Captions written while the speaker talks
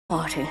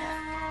Party,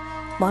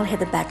 while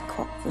Heather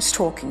Badcock was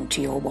talking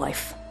to your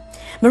wife,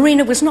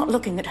 Marina was not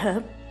looking at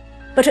her,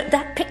 but at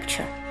that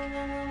picture.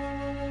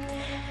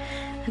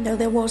 And though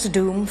there was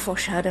doom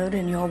foreshadowed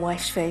in your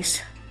wife's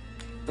face,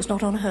 it was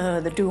not on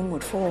her the doom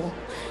would fall.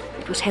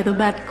 It was Heather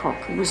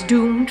Badcock who was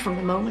doomed from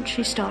the moment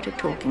she started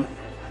talking.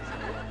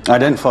 I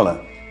don't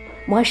follow.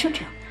 Why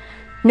should you?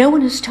 No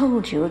one has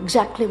told you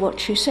exactly what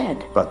she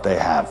said. But they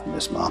have,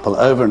 Miss Marple,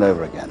 over and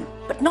over again.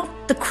 But not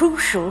the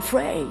crucial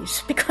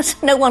phrase,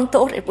 because no one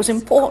thought it was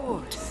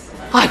important.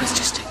 I was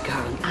just a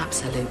girl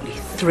absolutely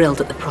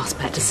thrilled at the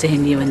prospect of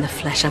seeing you in the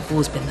flesh. I've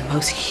always been the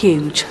most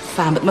huge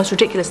fan, but the most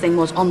ridiculous thing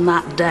was on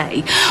that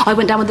day, I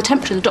went down with the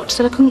temperature and the doctor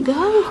said I couldn't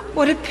go.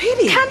 What a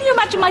pity. Can you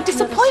imagine my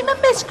disappointment,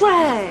 Miss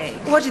Gregg?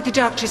 What did the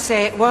doctor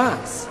say it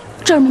was?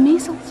 German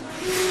measles.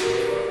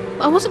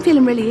 I wasn't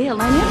feeling really ill.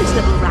 I only had this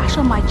little rash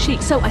on my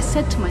cheek, so I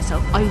said to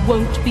myself, I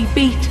won't be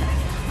beaten.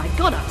 I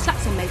got up,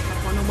 slapped some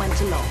makeup on and went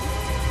along.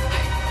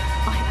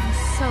 I am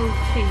so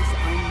pleased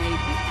that I made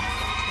the effort.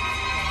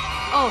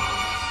 Oh.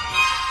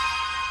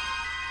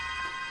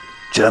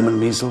 German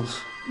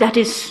measles? That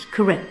is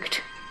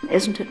correct,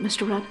 isn't it,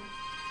 Mr. Rudd?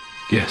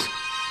 Yes.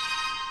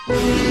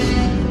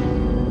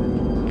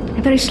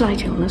 A very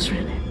slight illness,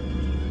 really.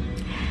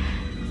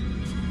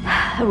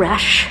 A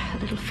rash, a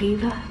little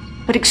fever,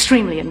 but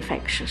extremely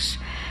infectious.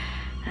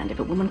 And if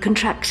a woman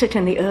contracts it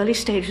in the early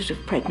stages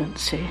of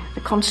pregnancy,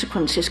 the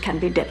consequences can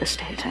be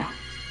devastating.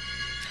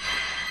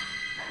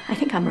 I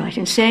think I'm right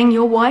in saying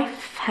your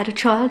wife had a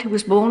child who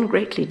was born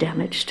greatly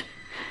damaged,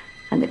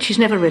 and that she's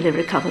never really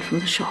recovered from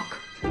the shock.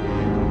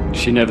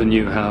 She never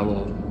knew how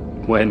or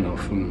when or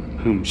from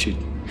whom she'd...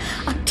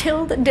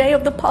 Until the day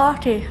of the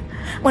party,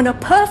 when a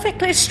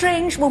perfectly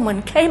strange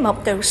woman came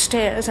up those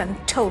stairs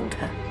and told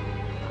her.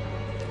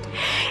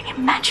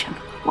 Imagine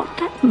what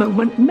that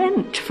moment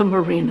meant for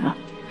Marina.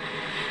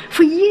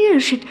 For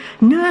years she'd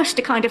nursed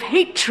a kind of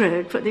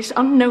hatred for this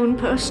unknown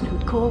person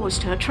who'd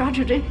caused her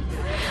tragedy.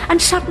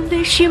 And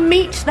suddenly she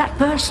meets that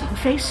person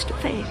face to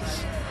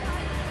face.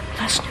 A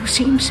person who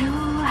seemed so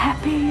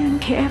happy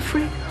and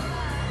carefree,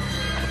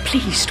 and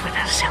pleased with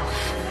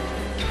herself.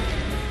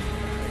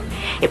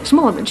 It was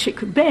more than she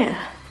could bear.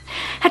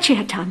 Had she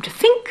had time to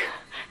think,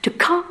 to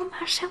calm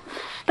herself?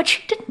 But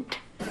she didn't.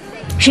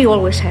 She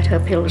always had her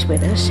pills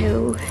with her,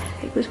 so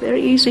it was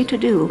very easy to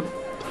do.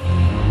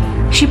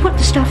 She put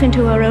the stuff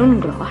into her own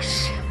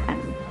glass, and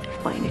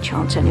if by any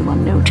chance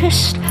anyone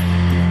noticed,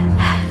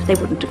 they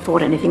wouldn't have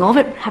thought anything of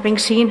it, having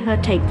seen her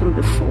take them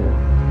before.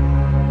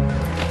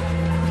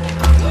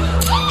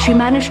 She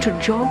managed to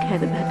jog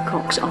Heather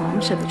Badcock's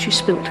arm so that she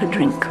spilt her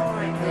drink.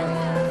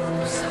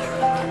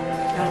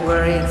 Don't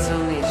worry, it's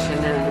only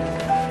Chanel.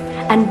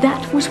 And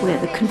that was where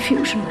the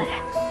confusion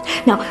lay.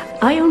 Now,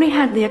 I only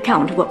had the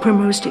account of what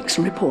Primrose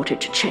Dixon reported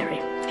to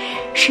Cherry.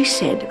 She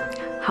said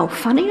how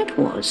funny it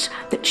was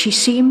that she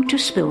seemed to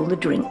spill the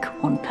drink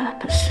on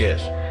purpose.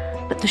 Yes.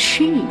 But the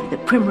she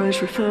that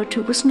Primrose referred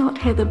to was not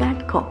Heather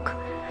Badcock,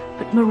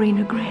 but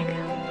Marina Gregg.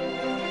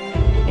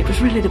 It was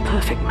really the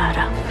perfect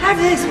murder. Have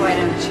this, why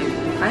don't you?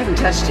 I haven't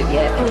touched it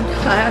yet.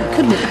 I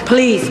couldn't.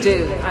 Please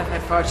do. I've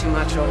had far too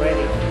much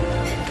already.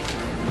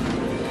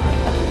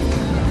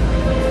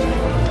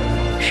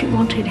 She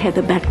wanted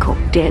Heather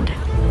Badcock dead.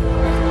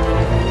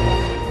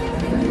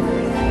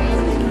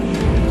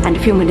 And a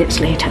few minutes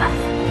later,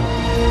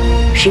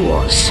 she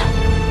was.